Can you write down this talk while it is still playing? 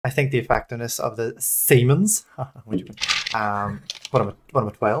think the effectiveness of the Siemens. What am I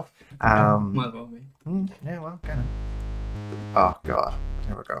 12? Might as well be. Yeah, well, kind of. Oh god,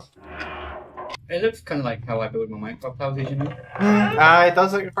 here we go. It looks kind of like how I build my Minecraft houses, you know? It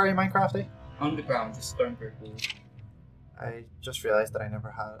does look very Minecrafty. Underground, just stone brick walls. I just realised that I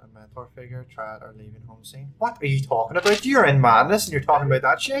never had a mentor figure, triad, or leaving home scene. What are you talking about? You're in madness and you're talking about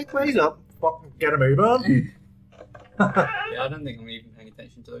that shit? Raise up. Fucking get a move on. Yeah, I don't think I'm even paying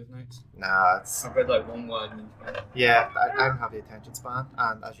attention to those notes. Nah, it's... I've read like one word and then Yeah, I don't have the attention span,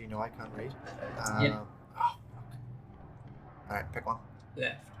 and as you know, I can't read. Yeah. Oh, fuck. Alright, pick one.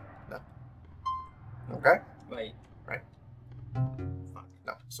 left. Okay. Right. Right. Fuck.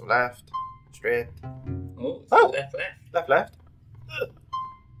 No, so left, straight, Oh, Oh. left. left.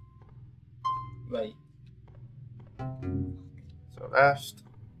 Right. So left.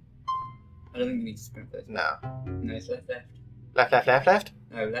 I don't think you need to sprint first. No. No, it's left. Left.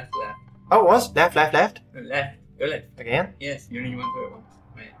 No, left. Oh, it was? Left. No, left. Go left. Again? Yes, you only went through it once.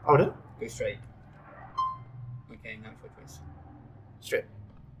 Right. Oh, did it? Go straight. Okay, now for a twist. Straight.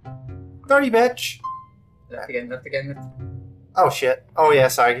 30, bitch! Left again. Oh, shit. Oh, yeah,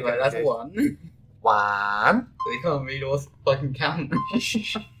 sorry. Right, that's one. So One. you can't read or fucking count.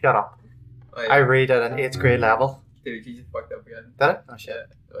 Shut up. Right. I read at an 8th grade level. Dude, you just fucked up again. Did it? Oh, shit.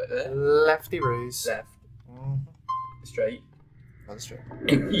 Right there. Lefty ruse. Left. Mm-hmm. Straight. That's true.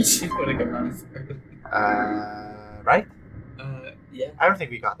 You just want to go around. Right? Yeah. I don't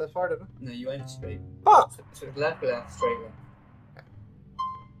think we got this far, did we? No, you went straight. Fuck! So left, straight left.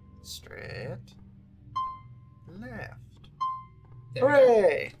 Straight. Left. There we go.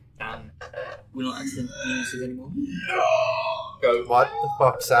 Hooray! Damn. We're not accident geniuses anymore. Go. What the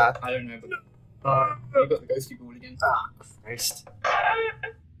fuck's that? I don't know, but you got the ghosty ball again. Ah, Christ. Oh,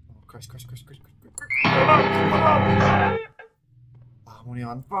 Christ. I'm only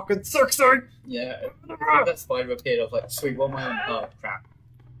on fucking 16! Yeah. That spider appeared. I was like, sweet, what am I on? Oh, crap.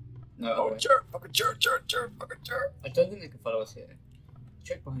 No, Oh, wait. jerk, fucking jerk. I don't think they can follow us here.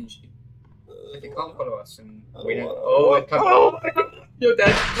 Check behind you. If they can't follow us, and we don't. Oh, it comes. Oh my god! You're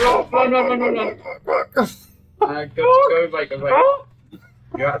dead. Run. Go right.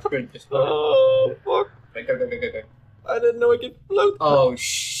 You're out of sprint. Just go. Oh, fuck. Right, go. I didn't know I could float. Oh,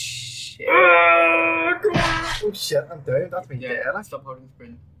 shit. Oh shit, I'm down. That's me dead. Yeah, stop holding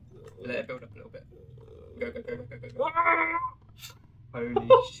sprint. Let it build up a little bit. Go. Holy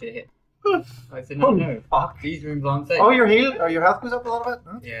shit. I said no. Fuck. These rooms aren't safe. Oh, your health goes up a little bit?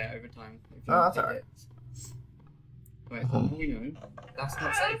 Huh? Yeah, over time. If Oh, that's take alright. hits. Wait, all we know, that's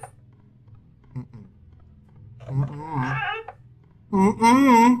not safe.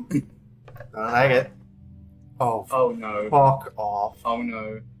 Don't like it. Oh, Oh no. fuck off. Oh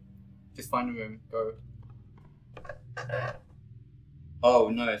no. Just find a room. Go. Oh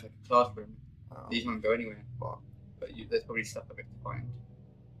no, it's like a classroom. Oh, These won't go anywhere. fuck. But there's probably stuff a bit to find.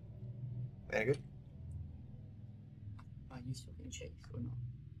 Very good. Are you still getting chased or not?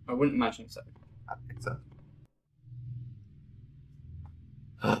 I wouldn't imagine so. I think so.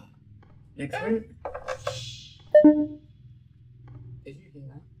 Next room. Did you hear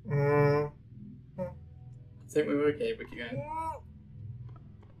that? I think we were okay, but keep going.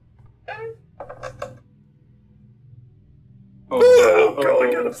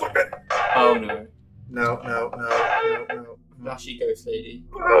 Oh no. No. Flashy ghost lady.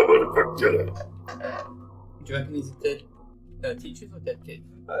 Do you reckon these are dead teachers or dead kids?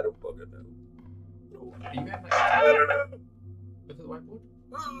 I don't fucking know. Are you going back? I don't know. Look at the whiteboard.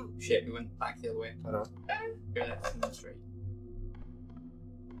 Shit, we went back the other way. I know. Go left and then straight.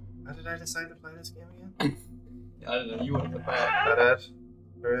 How did I decide to play this game again? I don't know, you wanted to play it. I did.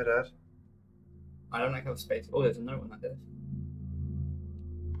 Very did. I don't like how space. Oh, there's another one like this.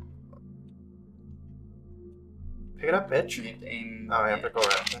 Pick it up, bitch. You have to aim. Oh, I have to go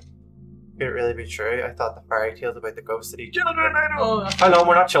around it. Could it really be true? I thought the fairy tales about the ghosts that eat children. I know. Oh, that's- Hello,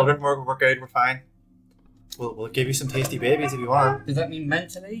 we're not children. We're good. We're fine. We'll give you some tasty babies if you want. Does that mean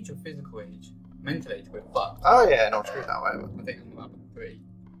mental age or physical age? Mental age, we're fucked. Oh yeah, no, screw it that way. I think I'm up 3.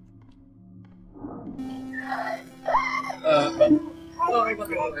 Oh, I got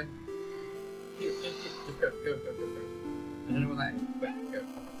the other way. Just go. I don't know what that is. Wait, go.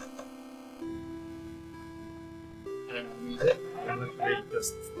 I don't know, music. I'm literally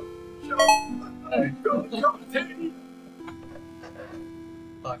just.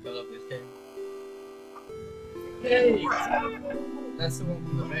 Fuck, I love this game. Yay! That's the one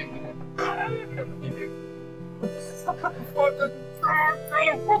from the ring. Have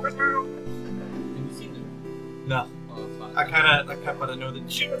you seen them? No, Oh, fuck. but I know the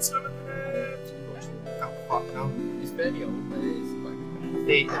chance of it. Oh fuck no. It's fairly old, but it is quite good.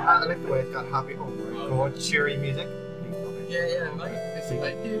 I like the way it's got happy good cheery music. Yeah, right. It's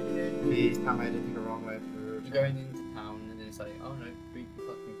like, Please tell me I didn't take the wrong way. you're going into town and then it's like, oh no, we can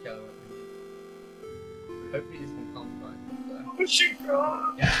fucking kill her. Hopefully this one comes right. Oh, she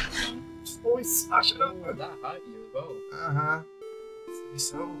gone! Yeah. Just always smash it up. Oh, that hurt you as well.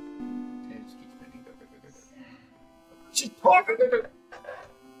 So. Okay, just keep spinning. Go. She's talking.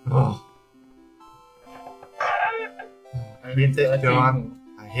 Oh. I hate this, John.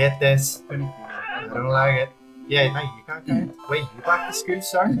 I hate this. I don't like it. Yeah, no, you can't count. Wait, you back to school,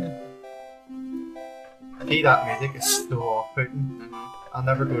 sir? See, that music is so off-putting. I'll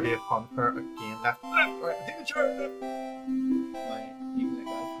never go to a fun fair again. Left, right, I think the chair left. Like, you can let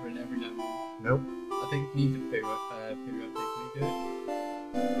go for every now and then. Nope. I think you need to periodically do it.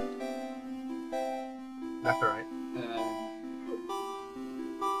 Left or right?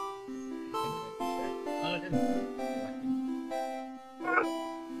 I didn't.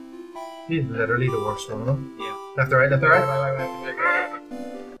 He's literally the worst one of them. Yeah. Left or right, left or right? Right.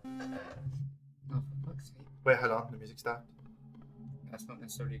 Oh, for fuck's sake. Wait, hold on, the music stopped. That's not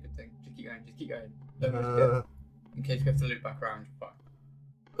necessarily a good thing. Just keep going. Don't risk it. In case we have to loop back around, you're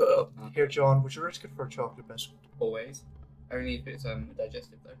fine. Here, John, would you risk it for a chocolate biscuit? Always. Only if it's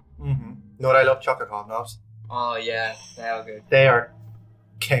digestive though. Mm-hmm. No, I love chocolate hobnobs. Oh yeah, they are good. They are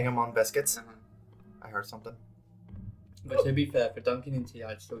king among biscuits. I heard something. But to be fair, for dunking in tea,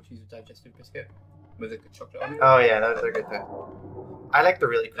 I'd still choose a digestive biscuit with a good chocolate on it. Oh yeah, those are good too. I like the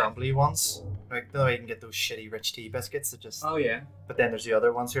really crumbly ones. Like, no, you can get those shitty rich tea biscuits that just... Oh yeah. But then there's the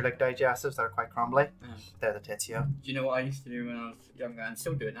other ones who are like digestives that are quite crumbly. Yeah. They're the tits, yeah. Do you know what I used to do when I was younger, and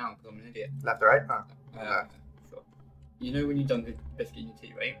still do it now because I'm an idiot? Left or right? Oh. Sure. You know when you dunk a biscuit in your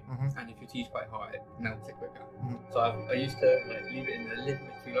tea, right? Mm-hmm. And if your tea's quite hot, it melts it quicker. Mhm. So I used to like leave it in a little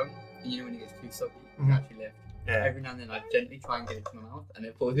bit too long. And you know when it gets too soggy, it Mhm. can actually lift. Yeah. Every now and then I gently try and get it to my mouth, and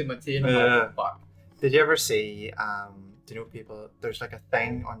it falls in my tea, and I'm like, fuck. Did you ever see, do you know people, there's like a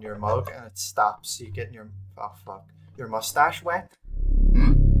thing on your mug and it stops you getting your, your mustache wet?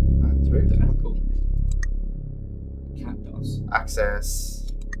 That's weird. That's cool. Cat does.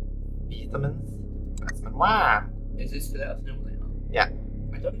 Access vitamins. Vitamin 1. Is this to let us know what they are? Yeah.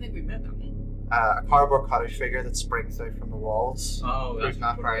 I don't think we've met that one. A cardboard cottage figure that springs out from the walls. Oh, Who's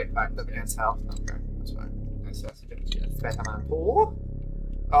not very effective against health. Okay, that's fine. That's a different yes. Vitamin 4.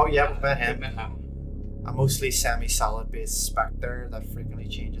 Oh yeah, we've met We've him. met that one. A mostly semi-solid based spectre that frequently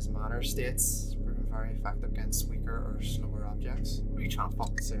changes matter states, proving very effective against weaker or slower objects. What are you trying to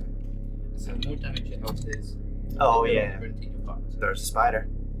fucking say? So more damage it helps is. Oh, the yeah. longer until you're fucked. There's a spider.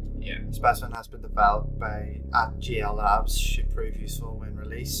 Yeah. The specimen has been developed by at GL Labs, should prove useful when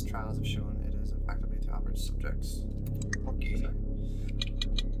released. Trials have shown it is effectively to average subjects. Okay.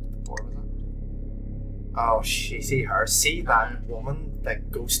 What was it? Oh, see her. See that woman,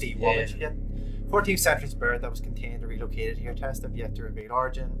 that ghosty woman she did? 14th century spirit that was contained or relocated here. Tests have yet to reveal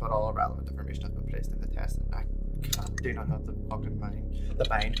origin, but all relevant information has been placed in the test. And I do not have the fucking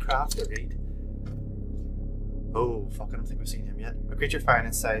mind craft to read. Oh, fuck, I don't think we've seen him yet. A creature found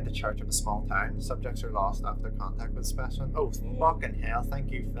inside the church of a small town. Subjects are lost after contact with the specimen. Oh, fucking hell,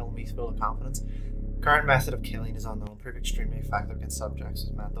 thank you, Phil. Me full of confidence. Current method of killing is unknown. Prove extremely effective against subjects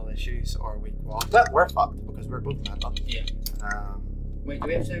with mental issues or weak walls. Well, we're fucked because we're both mental. Yeah. Wait, do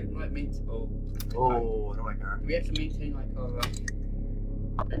we have to like maintain? Oh, I don't like her. Do we have to maintain like our?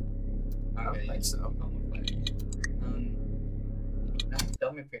 I don't think so. That's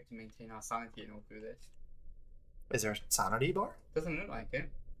dumb if we have to maintain our sanity and all through this. Is there a sanity bar? Doesn't look like it.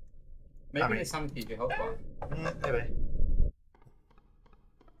 Maybe the sanity is your health bar. Maybe.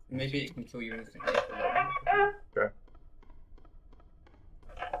 Maybe it can kill you instantly. Sure.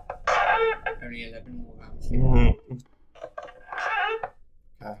 Only 11 more rounds.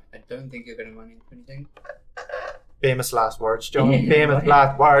 Okay. I don't think you're gonna run into anything. Famous last words, John. Famous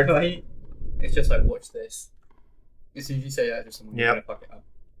last words. Right. It's just like, watch this. As soon as you say that to someone, you're gonna fuck it up.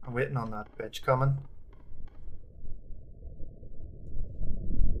 I'm waiting on that bitch coming.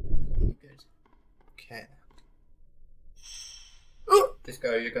 Good. Okay. Just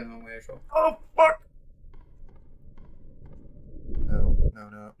go, you're going the wrong way as well. Oh, fuck! No.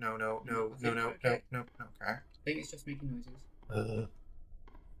 Okay. I think it's just making noises. Uh.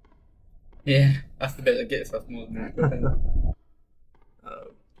 Yeah, that's the bit that gets us more than anything. Oh,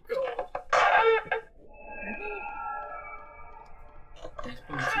 God. There's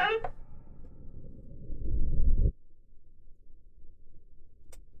plenty.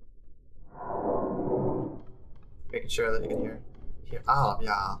 Making sure that you can hear. Oh,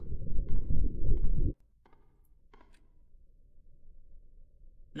 yeah.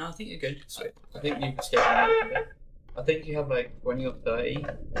 No, I think you're good. Sweet. I think you can skip on a bit. I I think you have like 20 or 30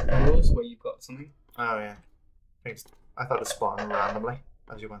 levels where you've got something. Oh yeah. Thanks. I thought it spawned randomly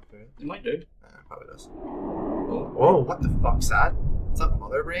as you went through it. It might do. Probably does. Oh, Whoa, what the fuck's that? Is that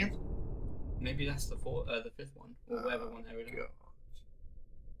Mother Brain? maybe that's the fifth one or whatever one there is. God.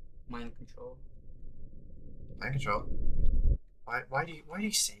 Mind control. Mind control. Why do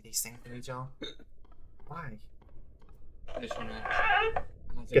you say these things to me, John? Why? I just wanna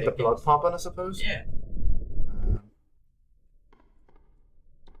Get the blood pumping, I suppose. Yeah.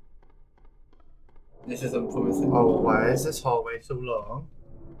 This is unpromising. Oh, why is this hallway so long?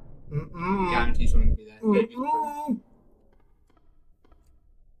 Guarantee something will be there.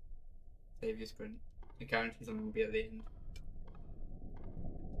 Save your sprint. I guarantee something will be at the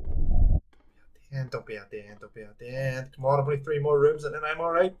end. Don't be at the end, don't be at the end. Come on, I've only 3 more rooms and then I'm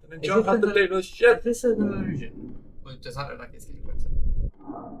alright. And then Is John this has to a- do this shit. Is this an illusion? Or does that look like it's getting quicker?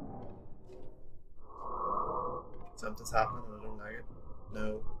 Something's happening and I don't like it.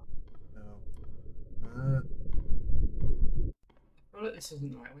 No. I feel like this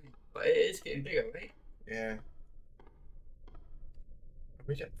isn't the right way. But it is getting bigger, right? Yeah. Are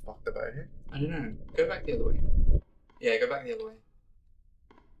we getting fucked about here? I don't know. Go back the other way. Yeah, go back the other way.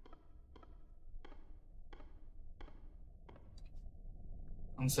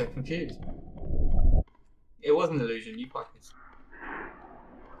 I'm so confused. It was an illusion, you fuckers.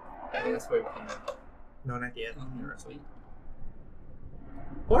 I think that's where we come in. No, not yet. Oh, sweet.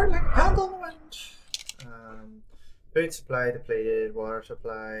 Or like a candle in the wind. Food supply depleted, water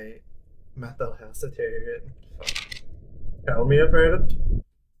supply, mental health deteriorating. Tell me about it.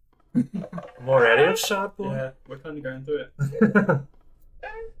 I'm already upset, boy. Yeah, we're kind of going through it.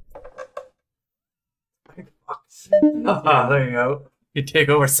 There you go. You take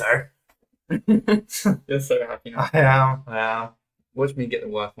over, sir. You're so happy now. I am. Watch me get the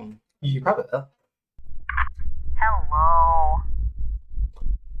work one. You probably will. Hello.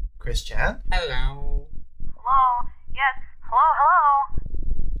 Chris Chan? Hello. Hello. Yes. Hello.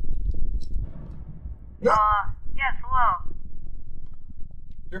 No. Yes. Hello.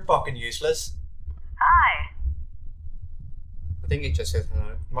 You're fucking useless. Hi. I think it just says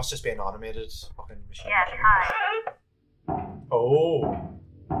hello. It must just be an automated fucking machine. Yes. Hi. Oh.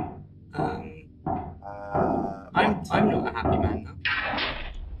 I'm not a happy man now.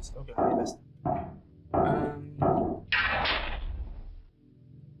 So glad you missed.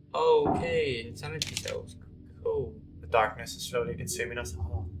 Okay, insanity cells. Cool. The darkness is slowly consuming us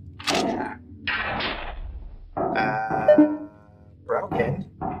all. Yeah. Broken.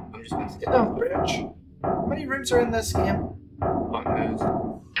 I'm just gonna skip Get down, bridge. How many rooms are in this game? Fuck knows.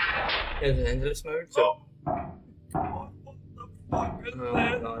 There's an endless mode, so. What the fuck is Oh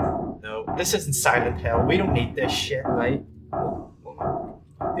my god. No, this isn't Silent Hill. We don't need this shit. Right?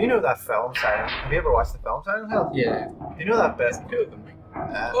 Do you know that film Silent? Have you ever watched the film Silent Hill? Yeah. Do you know that bit? There's 2 of them,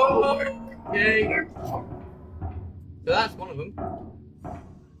 right? Oh, Yay! So that's one of them.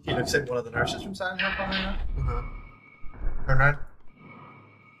 he looks like one of the nurses from Silent Hill, probably enough. Uh-huh. Turn around.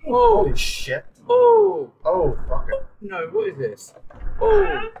 Oh! Holy shit. Oh! Oh, fuck it. No, what is this?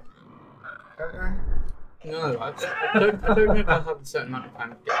 Oh! Turn around. No, I don't know if I have a certain amount of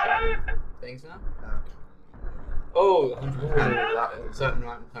time to get things now. Oh, a certain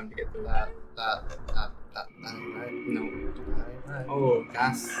amount of time to get through that. Right. No. Right. Oh,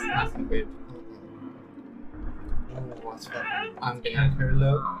 that's weird. Oh, what's that? I'm gonna, Anchor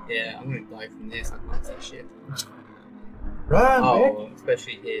low. yeah, I'm gonna die from this. I can't see shit. Run, Vic. Oh,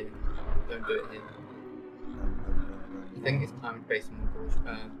 especially here. Don't do it here. I think it's time to face more doors.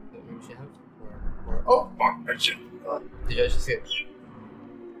 What rooms you have? Oh, fuck that shit. Did you actually see it?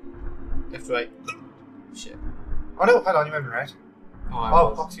 Left, right. Shit. Oh no, hold on, you might be right. Oh, I Oh,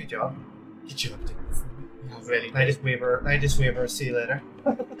 was. fuck, good job. Good job, dude. I really I just Weaver, see you later.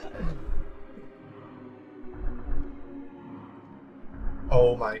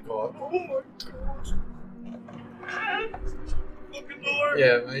 Oh my god. Oh my god. Fucking door.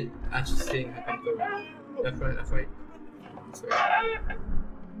 Yeah, right. Actually seeing her come through. Left, right, left, right. That's right.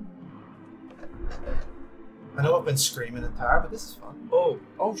 I know I've been screaming in Tower, but this is fun. Oh,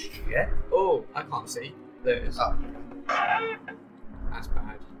 Oh shit. oh, I can't see. There it is. Oh, That's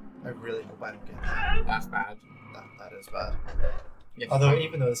bad. I really hope I don't get that. That's bad. That is bad. Yeah. Although,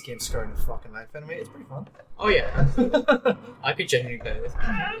 even though this game's scaring the fucking life out of me, it's pretty fun. Oh yeah. I could genuinely play this.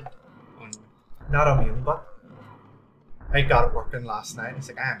 Oh, Not immune, but I got it working last night. It's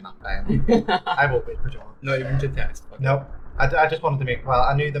like, I'm not playing. no. I will wait for John. Not even to test. Okay. Nope. I just wanted to make, well,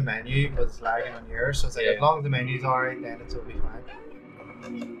 I knew the menu was lagging on yours, so it's like, Yeah. as long as the menu's alright, then it's will be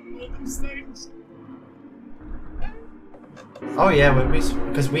fine. These things. Oh yeah,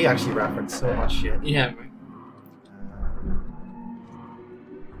 because we actually reference so much shit. Yeah, right.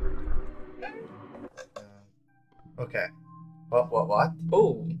 Okay. What?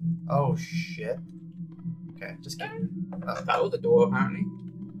 Oh, Oh shit. Okay, just keep. that was the door apparently.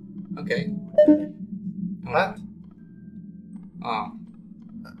 Okay. What? Oh.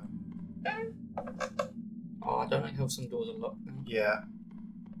 Oh, I don't like how some doors are locked now. Yeah.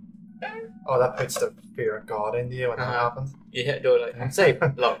 Oh, that puts the fear of God into you when that happens. You hit a door like, I'm safe,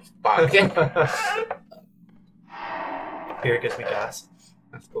 locked, back. Fear gives me gas.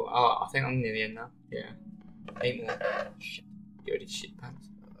 That's cool. Oh, I think I'm near the end now. Yeah. 8 more. Shit. You already shit pants.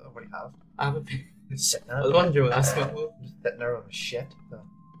 What do you have? I have a bit. Sitting I there. was wondering what that's about. Just sitting there with shit.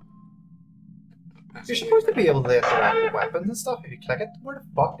 You're supposed to be able to direct weapons and stuff if you click it. Where the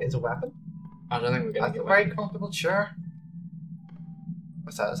fuck is a weapon? I don't think we're gonna That's get a very comfortable chair.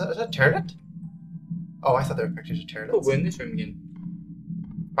 What's that? Is that a turret? Oh, I thought there were pictures of turrets. Oh, we're in this room again.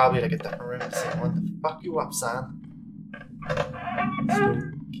 Probably like a different room. The same one. The fuck you up, Sam?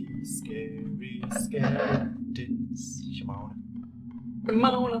 Spooky, scary skeletons. Shimona.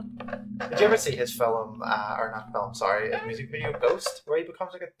 Ramona. Did you ever see his film, or not film, sorry, his music video Ghost, where he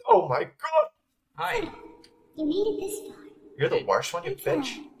becomes like a. Oh my god! Hi. You made it this far. You're the worst one, you Good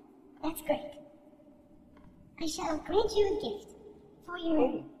bitch. job. That's great. I shall grant you a gift for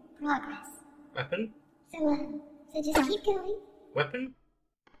your progress. Weapon? So just keep going. Weapon?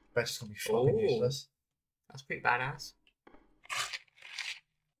 Bitch is gonna be fucking Oh. useless. That's pretty badass.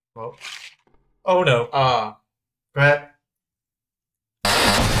 Well. Oh no. Ah, Brett.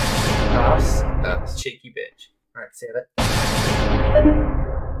 that's cheeky bitch. Alright, save it.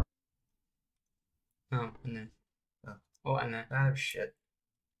 Oh, and then. Oh. Oh, and then. Oh shit.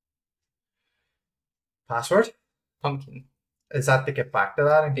 Password? Pumpkin. Is that to get back to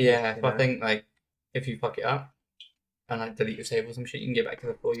that? And Yeah, you so I know? think, like, if you fuck it up and, like, delete your save or some shit, you can get back to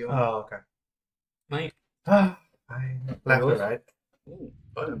the floor you want. Oh, okay. Mate. Ah, fine. Left or Yours? right? Ooh,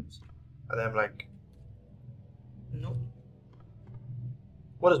 buttons. And then like, Nope.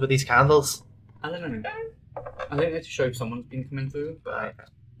 what is with these candles? I don't know. I think that's to show someone's been coming through, but Right.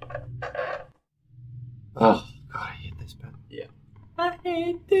 Oh, God, I hate this bit. yeah. I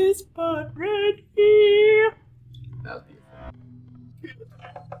hate this part right here. That was beautiful.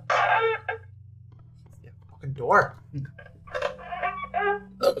 Yeah, fucking door.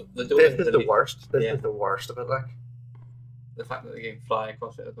 The door This is is the delete- worst. This Yeah. is the worst of it, like. The fact that they can fly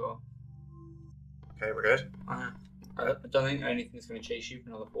across it as well. Okay, we're good. I don't think anything's going to chase you for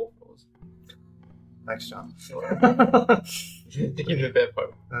another 4 floors. Thanks, John. To give you a bit of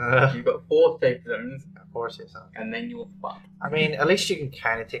hope. You've got 4 safe zones, Of course, yes. Son. and then you're fucked. I mean, at least you can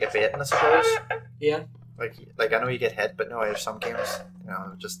kind of take a bait, I suppose. Yeah. Like I know you get hit, but no, there's some games,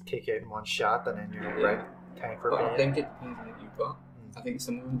 just take you out in one shot, and then you're right. Time for But a I bait. think it depends on what you've got. I think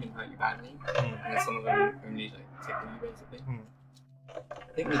some of them can hurt you badly, and then some of them only like tickle you basically. Mm.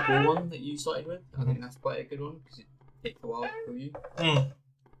 I think the cool one that you started with, I think that's quite a good one because it takes a while to kill you.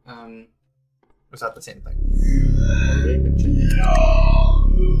 Was that the same thing?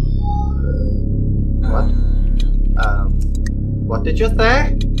 What? What did you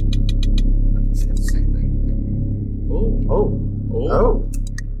say? It's the same thing. Oh. Oh. Oh.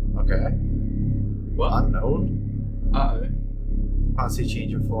 Okay. What? Unknown. Uh-oh. Fancy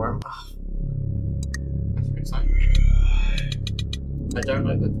change of form. Ah, That's a good sign. I don't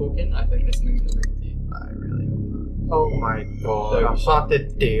like the talking. I think there's something in the room with you. I really hope not. Oh my god, So- a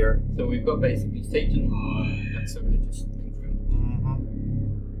haunted deer. So we've got basically Satan. That's a religious thing for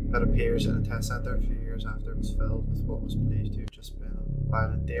him. That appears in a test center a few years after it was filled with what was believed to have just been a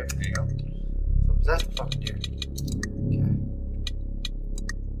violent deer. There you go. So possess the fucking deer.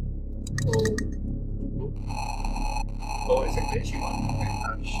 Okay. Oh, it's a glitchy one.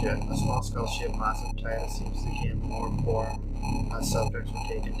 Oh shit, a small skull-shaped massive planet seems to gain more form as subjects were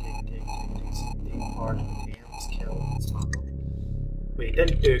taken, deep part of the game was killed and smuggled. Wait, he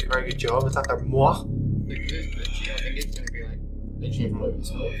didn't do a very good job. Is that their moi? It is glitchy. I think it's gonna be like literally floating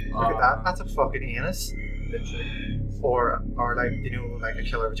stuff. Look at that. That's a fucking anus. Literally. Or like, like a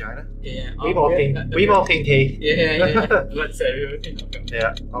killer vagina. Yeah. We've all seen teeth. Yeah. Let's say.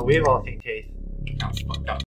 Yeah. Oh, we've all seen teeth. That's fucked up.